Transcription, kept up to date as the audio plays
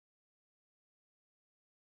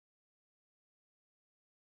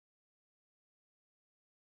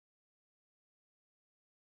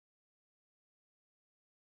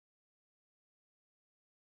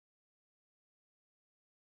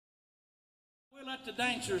Let the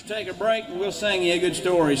dancers take a break and we'll sing you a good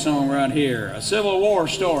story song right here. A Civil War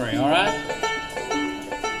story, all right?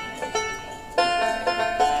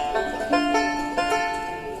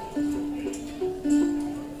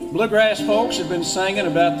 Bluegrass folks have been singing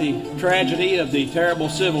about the tragedy of the terrible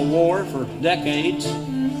Civil War for decades.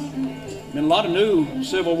 Been a lot of new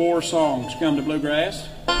Civil War songs come to Bluegrass.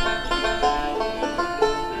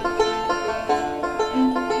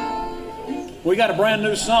 We got a brand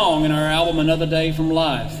new song in our album, Another Day from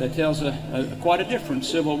Life, that tells quite a different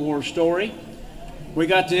Civil War story. We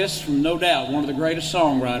got this from, no doubt, one of the greatest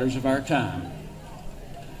songwriters of our time.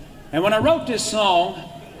 And when I wrote this song,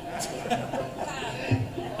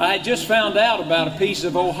 I had just found out about a piece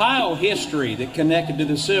of Ohio history that connected to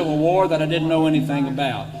the Civil War that I didn't know anything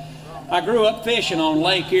about. I grew up fishing on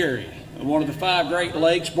Lake Erie, one of the 5 Great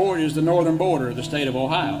Lakes borders the northern border of the state of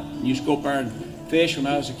Ohio. I used to go up there and fish when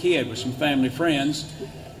I was a kid with some family friends,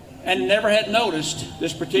 and never had noticed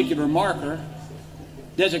this particular marker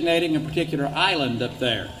designating a particular island up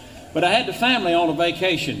there. But I had the family on a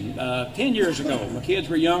vacation 10 years ago. My kids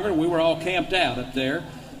were younger. We were all camped out up there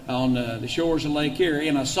on the shores of Lake Erie,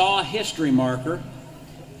 and I saw a history marker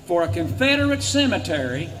for a Confederate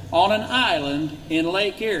cemetery on an island in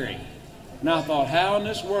Lake Erie. And I thought, how in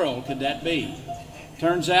this world could that be?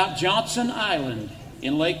 Turns out Johnson Island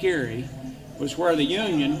in Lake Erie was where the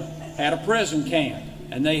Union had a prison camp,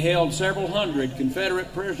 and they held several hundred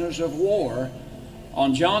Confederate prisoners of war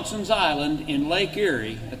on Johnson's Island in Lake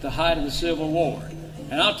Erie at the height of the Civil War.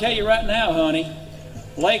 And I'll tell you right now, honey,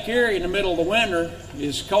 Lake Erie in the middle of the winter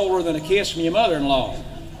is colder than a kiss from your mother-in-law.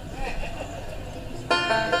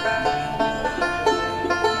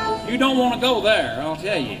 You don't want to go there, I'll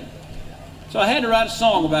tell you. So I had to write a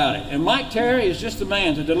song about it, and Mike Terry is just the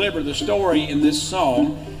man to deliver the story in this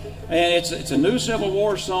song. And it's a new Civil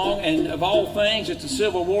War song, and of all things, it's a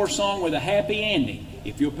Civil War song with a happy ending.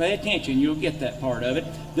 If you'll pay attention, you'll get that part of it.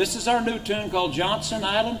 This is our new tune called Johnson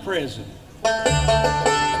Island Prison.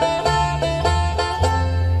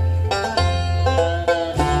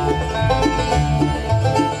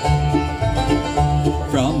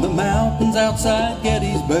 From the mountains outside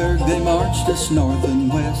Gettysburg, they marched us north and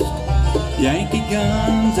west. Yankee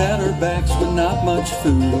guns at our backs with not much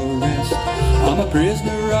food or rest. I'm a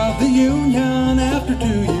prisoner of the Union after 2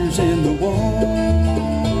 years in the war,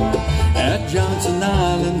 at Johnson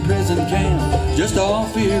Island prison camp just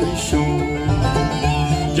off Erie shore.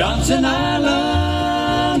 Johnson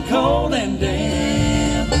Island, cold and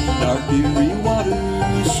damp, dark Erie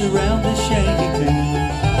waters surround this Yankee camp.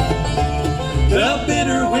 The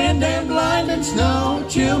bitter wind and blinding snow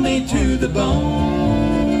chill me to the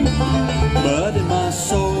bone, but in my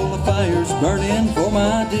soul a fire's burning for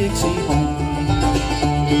my Dixie home.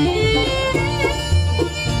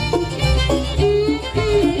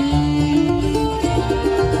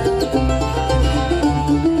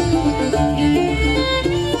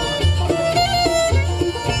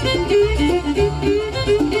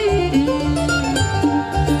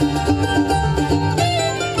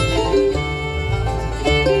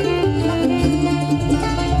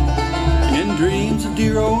 In dreams of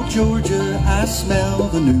dear old Georgia, I smell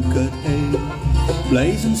the new cut hay.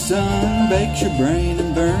 Blazing sun bakes your brain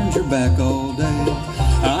and burns your back all day.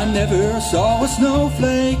 I never saw a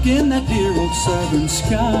snowflake in that dear old southern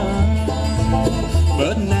sky,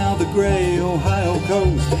 but now the gray Ohio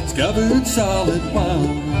coast is covered solid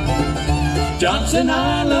white. Johnson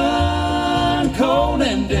Island, cold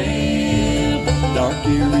and damp, dark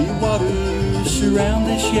Erie waters surround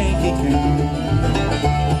this Yankee camp.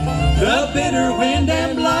 The bitter wind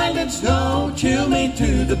and blinding snow chill me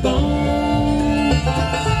to the bone,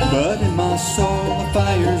 but in my soul a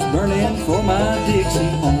fire's burning for my Dixie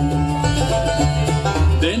home.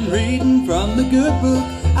 Then reading from the good book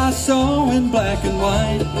I saw in black and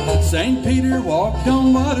white, St. Peter walked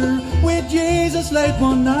on water with Jesus late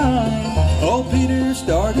one night. Old Peter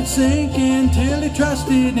started sinking till he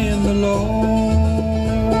trusted in the Lord.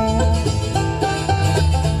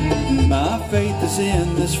 My faith is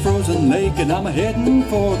in this frozen lake and I'm heading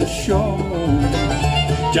for the shore.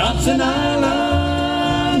 Johnson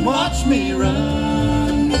Island, watch me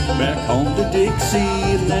run back home to Dixie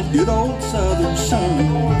in that good old southern sun.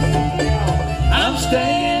 I'm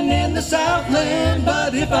staying in the Southland,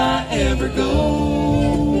 but if I ever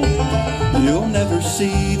go, you'll never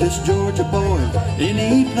see this Georgia boy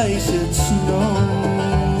any place it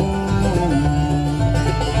snows.